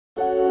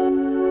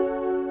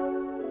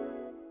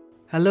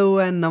Hello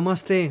and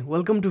नमस्ते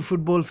welcome to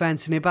football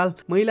fans Nepal.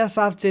 महिला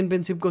साफ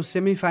च्याम्पियनसिपको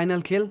semi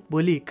final खेल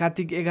भोलि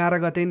कार्तिक 11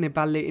 गते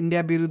नेपालले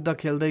इन्डिया विरुद्ध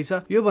खेल्दैछ।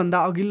 यो भन्दा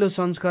अघिल्लो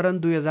संस्करण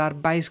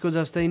 2022 को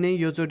जस्तै नै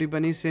यो चोटि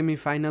पनि सेमी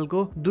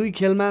फाइनलको दुई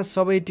खेलमा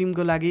सबै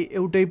टिमको लागि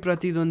एउटै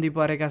प्रतिद्वन्दी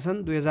परेका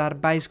छन्।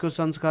 2022 को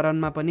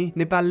संस्करणमा पनि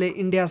नेपालले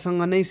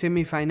इन्डियासँग नै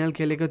सेमी फाइनल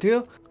खेलेको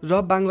थियो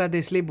र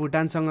बंगलादेशले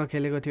भुटानसँग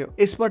खेलेको थियो।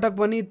 यसपटक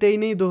पनि त्यही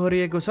नै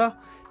दोहोरिएको छ।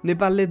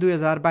 नेपालले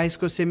 2022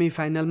 को सेमी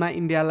फाइनलमा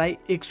इन्डियालाई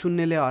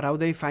 1-0 ले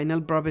हराउँदै फाइनल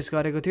प्रवेश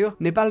गरेको थियो।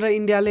 नेपाल र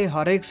इन्डियाले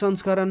हरेक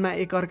संस्करणमा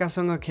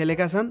एकअर्कासँग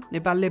खेलेका छन्।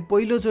 नेपालले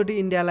पहिलोचोटि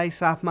इन्डियालाई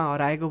साफमा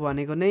हराएको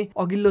भनेको नै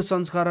अघिल्लो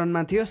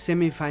संस्करणमा थियो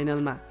सेमी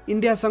फाइनलमा।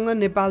 इन्डियासँग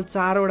नेपाल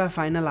 4 वटा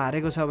फाइनल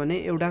हारेको छ भने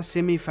एउटा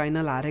सेमी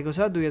फाइनल हारेको छ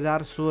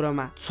 2016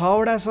 मा। 6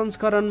 वटा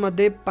संस्करण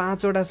मध्ये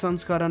 5 वटा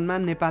संस्करणमा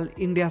नेपाल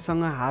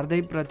इन्डियासँग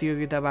हार्दै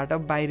प्रतियोगिताबाट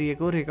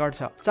बाहिरिएको रेकर्ड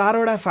छ। 4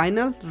 वटा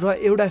फाइनल र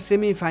एउटा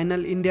सेमी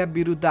फाइनल इन्डिया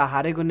विरुद्ध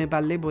हारेको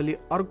नेपालले भोलि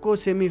अर्को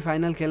सेमी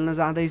फाइनल खेल्न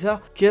जाँदैछ।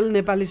 खेल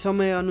नेपाली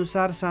समय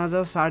अनुसार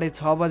साँझ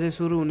 6:30 बजे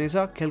सुरु हुनेछ।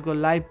 खेलको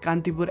लाइभ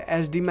कान्तिपुर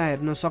HD मा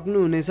हेर्न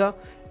सक्नुहुनेछ।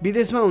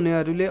 विदेशमा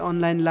हुनेहरूले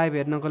अनलाइन लाइभ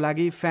हेर्नको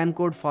लागि फ्यान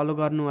कोड फलो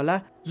गर्नुहोला।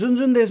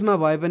 जुन देशमा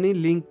भए पनि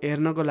लिंक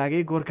हेर्नको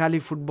लागि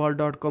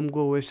gorkhalifootball.com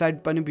को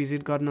वेबसाइट पनि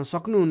भिजिट गर्न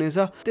सक्नुहुनेछ।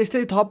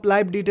 त्यस्तै थप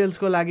लाइभ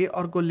डिटेल्सको लागि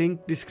अर्को लिंक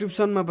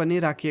डिस्क्रिप्सनमा पनि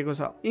राखिएको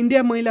छ।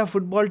 इन्डिया महिला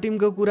फुटबल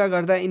टिमको कुरा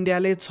गर्दा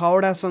इन्डियाले 6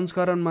 वटा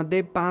संस्करण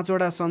मध्ये 5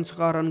 वटा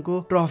संस्करणको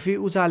ट्रफी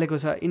उचालेको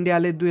छ।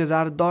 इन्डियाले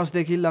 2010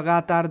 देखि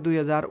लगातार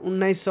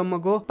 2019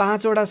 सम्मको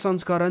 5 वटा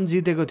संस्करण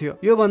जितेको थियो।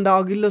 यो भन्दा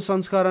अघिल्लो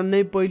संस्करण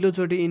नै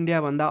पहिलोचोटि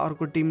इन्डिया भन्दा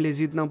अर्को टिमले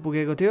जित्न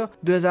पुगेको थियो।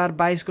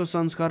 2022 को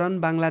संस्करण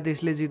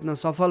बंगलादेशले जित्न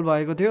सफल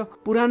भएको थियो।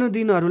 पुरानो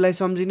दिनहरूलाई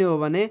सम्झिने हो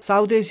भने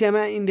साउथ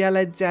एसियामा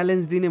इन्डियालाई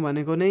च्यालेन्ज दिने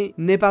भनेको नै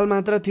नेपाल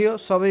मात्र थियो।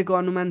 सबैको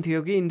अनुमान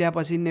थियो कि इन्डिया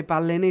पछि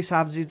नेपालले नै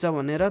साफ जित्छ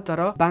भनेर, तर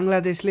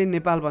बंगलादेशले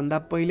नेपाल भन्दा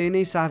पहिले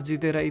नै साफ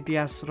जितेर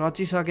इतिहास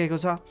रचिसकेको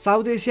छ।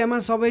 साउथ एसियामा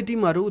सबै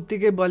टिमहरू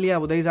उत्तिकै बलिया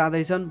हुँदै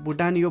जाँदैछन्।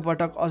 भुटान यो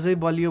पटक अझै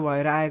बलियो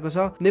भएर आएको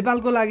छ।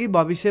 नेपालको लागि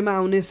भविष्यमा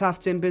आउने साफ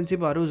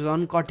च्याम्पियनसिपहरू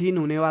झन् कठिन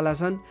हुनेवाला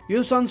छन्। यो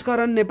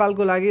संस्करण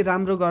नेपालको लागि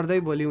राम्रो गर्दै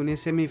भोलि हुने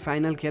सेमी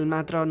फाइनल खेल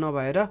मात्र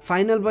नभएर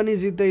फाइनल पनि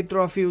जित्दै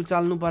ट्रफी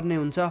उचाल्नु पर्ने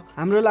हुन्छ।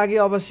 हाम्रो लागि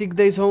अब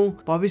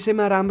सिक्दैछौँ,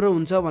 भविष्यमा राम्रो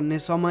हुन्छ भन्ने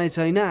समय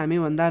छैन। हामी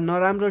भन्दा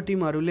नराम्रो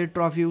टिमहरूले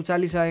ट्रफी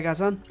उचालिसकेका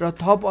छन् र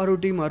थप अरू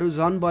टिमहरू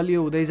झन्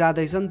बलियो हुँदै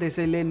जाँदैछन्।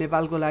 त्यसैले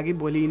नेपालको लागि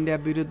भोलि इन्डिया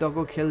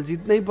विरुद्धको खेल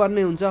जित्नै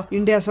पर्ने हुन्छ।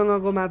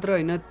 इन्डियासँगको मात्र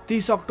होइन,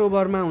 30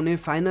 अक्टोबरमा हुने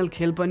फाइनल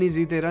खेल पनि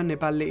जितेर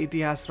नेपालले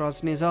इतिहास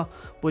रच्नेछ।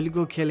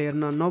 भोलिको खेल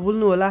हेर्न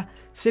नभुल्नुहोला।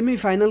 सेमी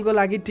फाइनलको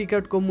लागि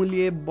टिकटको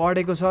मूल्य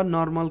बढेको छ।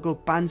 नर्मलको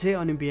 500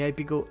 अनि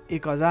VIP को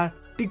 1000।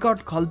 टिकट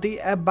खल्ती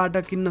एपबाट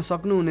किन्न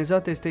सक्नुहुनेछ।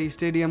 त्यस्तै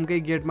स्टेडियमकै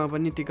गेटमा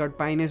पनि टिकट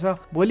पाइनेछ।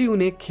 भोलि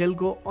हुने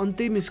खेलको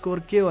अन्तिम स्कोर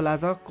के होला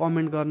त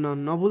कमेन्ट गर्न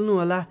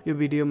नभुल्नुहोला। यो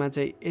भिडियोमा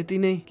चाहिँ यति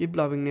नै। Keep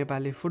loving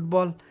Nepali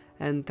football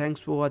and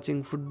thanks for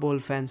watching football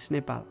fans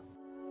Nepal.